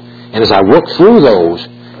life. And as I work through those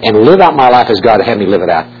and live out my life as God had me live it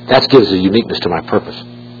out, that gives a uniqueness to my purpose.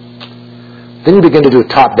 Then you begin to do a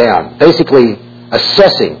top-down, basically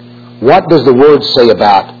assessing what does the Word say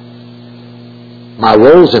about my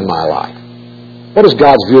roles in my life. What is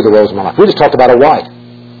God's view of the roles in my life? We just talked about a wife.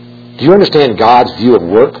 Do you understand God's view of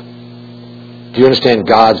work? Do you understand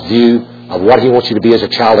God's view of what He wants you to be as a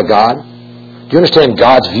child of God? Do you understand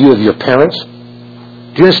God's view of your parents?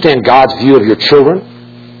 Do you understand God's view of your children?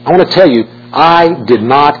 I want to tell you, I did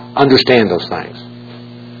not understand those things.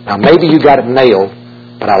 Now, maybe you got it nailed,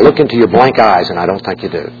 but I look into your blank eyes and I don't think you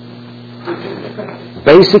do.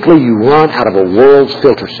 Basically, you run out of a world's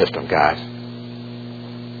filter system, guys.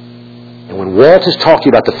 And when Walt has talked to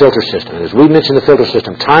you about the filter system, and as we mentioned the filter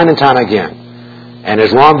system time and time again, and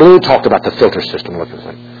as Ron Blue talked about the filter system,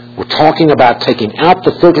 we're talking about taking out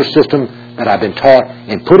the filter system that I've been taught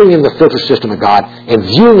and putting in the filter system of God and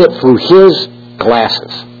viewing it through His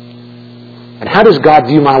glasses. And how does God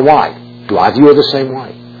view my wife? Do I view her the same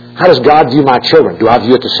way? How does God view my children? Do I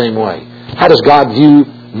view it the same way? How does God view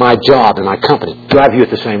my job and my company? Do I view it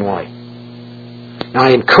the same way? Now,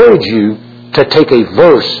 I encourage you to take a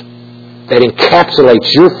verse that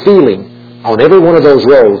encapsulates your feeling on every one of those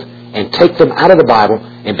roles and take them out of the Bible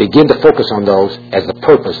and begin to focus on those as the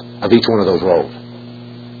purpose of each one of those roles.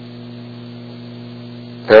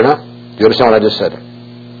 Fair enough? Do you understand what I just said there?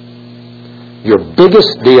 Your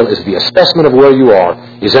biggest deal is the assessment of where you are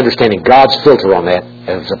is understanding God's filter on that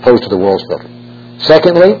as opposed to the world's filter.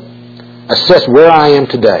 Secondly, assess where I am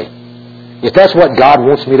today. If that's what God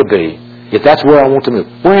wants me to be, if that's where I want to move,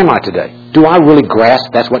 where am I today? Do I really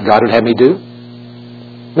grasp that's what God would have me do?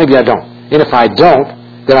 Maybe I don't. And if I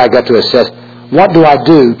don't, then I got to assess what do I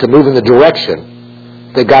do to move in the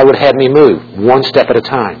direction that God would have me move, one step at a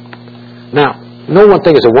time. Now, no one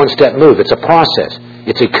thing is a one-step move. It's a process.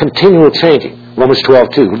 It's a continual changing. Romans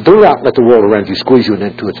 12:2. Do not let the world around you squeeze you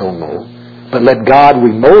into its own mold, but let God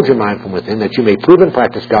remold your mind from within that you may prove and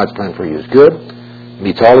practice God's plan for you is good,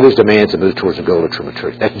 meets all of His demands, and moves towards the goal of true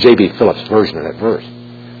maturity. That's J.B. Phillips' version of that verse.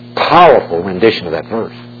 Powerful rendition of that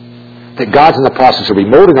verse. That God's in the process of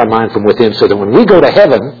remolding our mind from within so that when we go to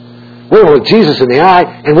heaven, we're going to look Jesus in the eye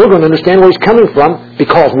and we're going to understand where He's coming from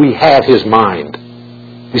because we have His mind.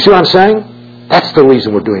 You see what I'm saying? That's the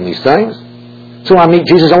reason we're doing these things. So when I meet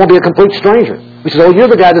Jesus, I won't be a complete stranger. He says, oh, you're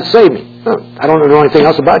the guy that saved me. Oh, I don't know anything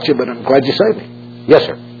else about you, but I'm glad you saved me. Yes,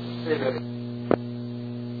 sir. Amen.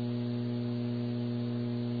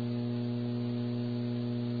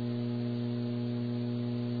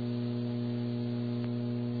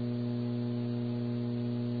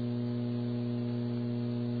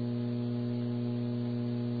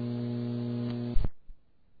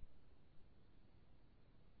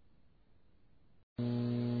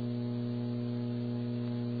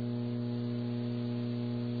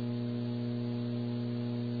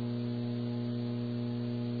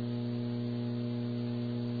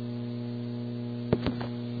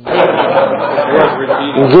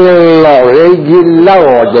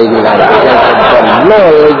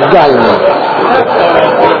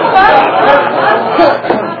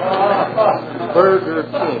 Burger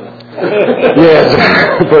King. Yes,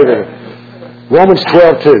 Burger King. Romans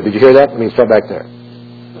 12:2. Did you hear that? Let me start back there.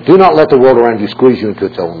 Do not let the world around you squeeze you into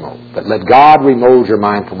its own mold, but let God remold your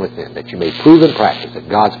mind from within, that you may prove and practice that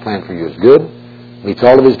God's plan for you is good, meets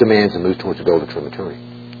all of His demands, and moves towards the goal of true maturity.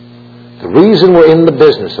 The reason we're in the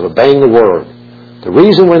business of obeying the Word, the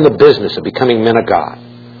reason we're in the business of becoming men of God,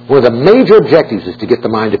 one of the major objectives is to get the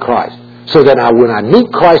mind of Christ, so that when I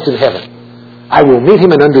meet Christ in heaven, I will meet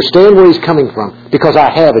Him and understand where He's coming from because I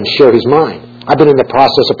have and share His mind. I've been in the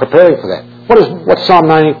process of preparing for that. What's Psalm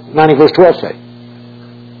 90 verse 12 say?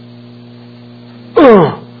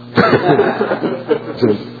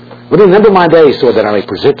 Remember my days so that I may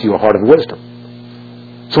present to you a heart of wisdom.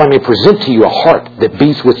 So I may present to you a heart that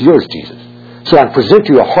beats with yours, Jesus. So I present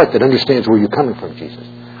to you a heart that understands where you're coming from, Jesus.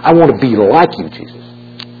 I want to be like you, Jesus.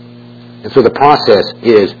 And so the process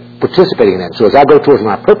is participating in that. So as I go towards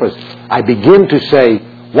my purpose, I begin to say,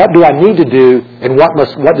 what do I need to do, and what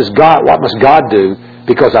must God do?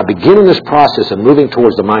 Because I begin in this process of moving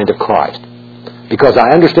towards the mind of Christ. Because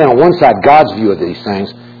I understand on one side God's view of these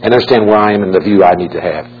things, and understand where I am and the view I need to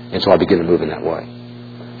have. And so I begin to move in that way.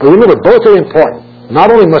 But remember, both are important. Not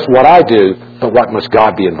only must what I do, but what must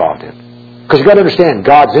God be involved in. Because you've got to understand,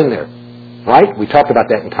 God's in there. Right? We talked about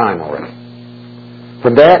that in time already.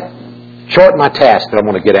 From that, Chart my task that I'm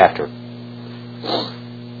going to get after.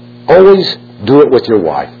 Always do it with your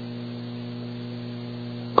wife.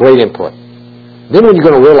 Great input. Then when you're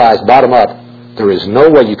going to realize, bottom up, there is no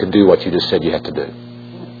way you can do what you just said you have to do.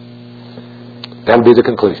 That'll be the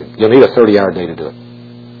conclusion. You'll need a 30-hour day to do it.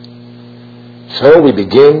 So we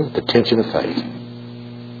begin the tension of faith.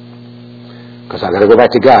 Because I've got to go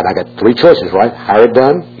back to God. I got 3 choices, right? Hire it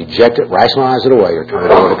done, eject it, rationalize it away, or turn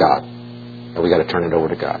it over to God. And we got to turn it over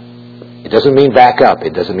to God. It doesn't mean back up.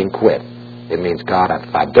 It doesn't mean quit. It means, God,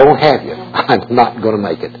 if I don't have you, I'm not going to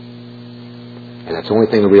make it. And that's the only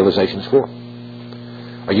thing the realization is for.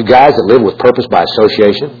 Are you guys that live with purpose by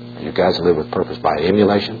association? Are you guys that live with purpose by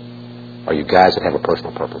emulation? Are you guys that have a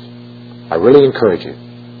personal purpose? I really encourage you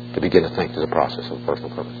to begin to think through the process of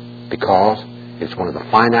personal purpose, because it's one of the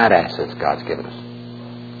finite assets God's given us.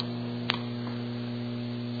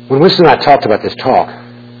 When Winston and I talked about this talk,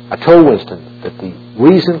 I told Winston that the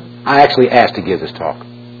reason I actually asked to give this talk,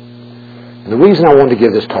 and the reason I wanted to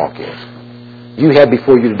give this talk is, you had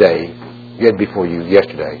before you today, you had before you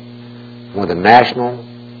yesterday, one of the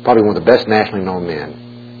probably one of the best nationally known men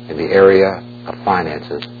in the area of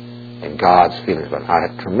finances and God's feelings about it. I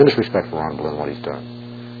have tremendous respect for Ron Blue and what he's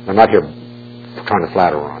done. I'm not here trying to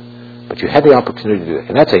flatter Ron, but you had the opportunity to do it,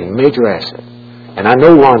 and that's a major asset. And I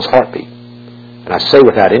know Ron's heartbeat, and I say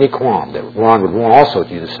without any qualm that Ron would want also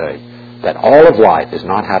you to say that all of life is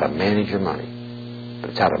not how to manage your money, but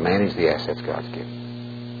it's how to manage the assets God's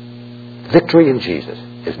given. Victory in Jesus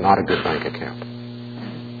is not a good bank account.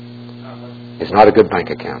 It's not a good bank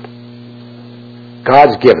account.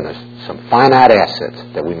 God's given us some finite assets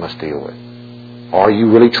that we must deal with. Are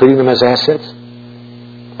you really treating them as assets?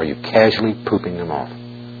 Or are you casually pooping them off?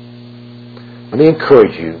 Let me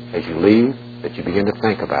encourage you as you leave that you begin to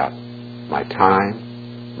think about my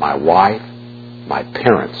time, my wife, my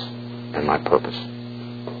parents, and my purpose.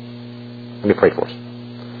 Let me pray for us.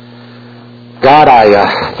 God,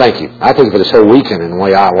 I thank you. I thank you for this whole weekend and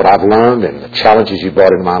what I've learned and the challenges you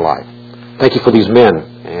brought into my life. Thank you for these men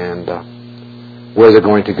and where they're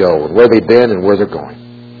going to go and where they've been and where they're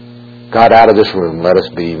going. God, out of this room, let us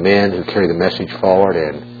be men who carry the message forward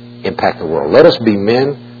and impact the world. Let us be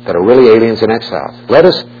men that are really aliens and exiles. Let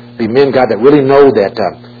us be men, God, that really know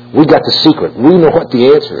that we got the secret. We know what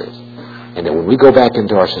the answer is. And that when we go back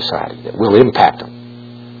into our society, that we'll impact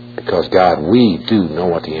them. Because, God, we do know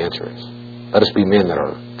what the answer is. Let us be men that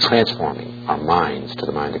are transforming our minds to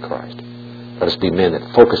the mind of Christ. Let us be men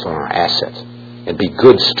that focus on our assets and be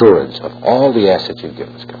good stewards of all the assets you've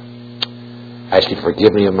given us, God. I ask you to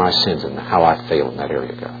forgive me of my sins and how I fail in that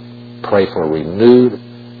area, God. Pray for a renewed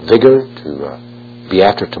vigor to be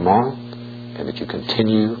after tomorrow, and that you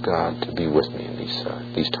continue, God, to be with me in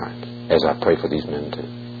these times as I pray for these men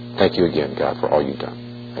too. Thank you again, God, for all you've done.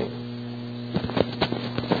 Amen.